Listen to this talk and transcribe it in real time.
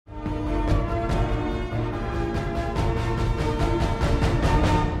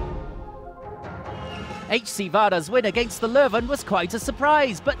HC Vardar's win against the Löwen was quite a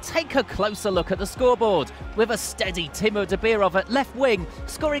surprise, but take a closer look at the scoreboard. With a steady Timur Dibirov at left wing,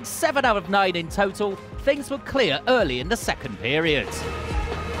 scoring 7 out of 9 in total, things were clear early in the second period.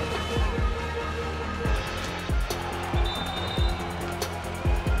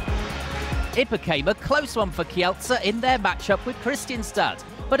 It became a close one for Kielce in their matchup with Kristianstad,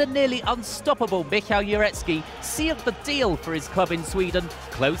 but a nearly unstoppable Michal Jurecki sealed the deal for his club in Sweden,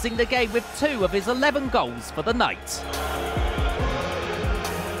 closing the game with 2 of his 11 goals for the night.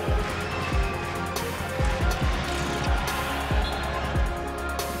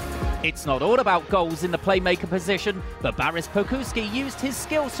 It's not all about goals in the playmaker position, but Barys Pukhouski used his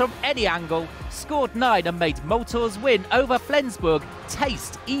skills from any angle, scored 9 and made Motor's win over Flensburg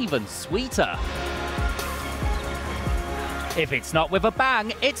taste even sweeter. If it's not with a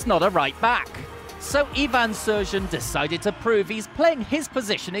bang, it's not a right back. So Ivan Srsen decided to prove he's playing his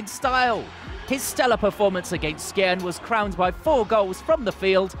position in style. His stellar performance against Srsen was crowned by 4 goals from the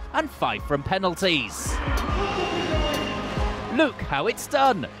field and 5 from penalties. Look how it's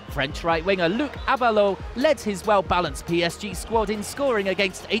done. French right winger Abalo led his well-balanced PSG squad in scoring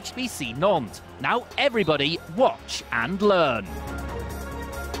against HBC Nantes. Now everybody watch and learn.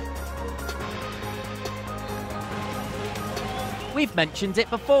 We've mentioned it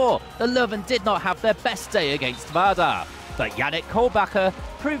before, the Löwen did not have their best day against Vardar, but Jannik Kohlbacher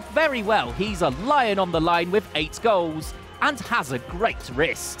proved very well he's a lion on the line with 8 goals and has a great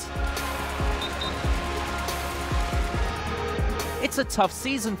wrist. It's a tough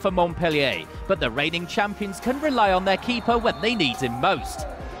season for Montpellier, but the reigning champions can rely on their keeper when they need him most.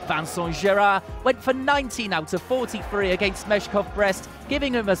 Vincent Gerard went for 19 out of 43 against Meshkov Brest,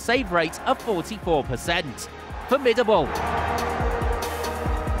 giving him a save rate of 44%. Formidable.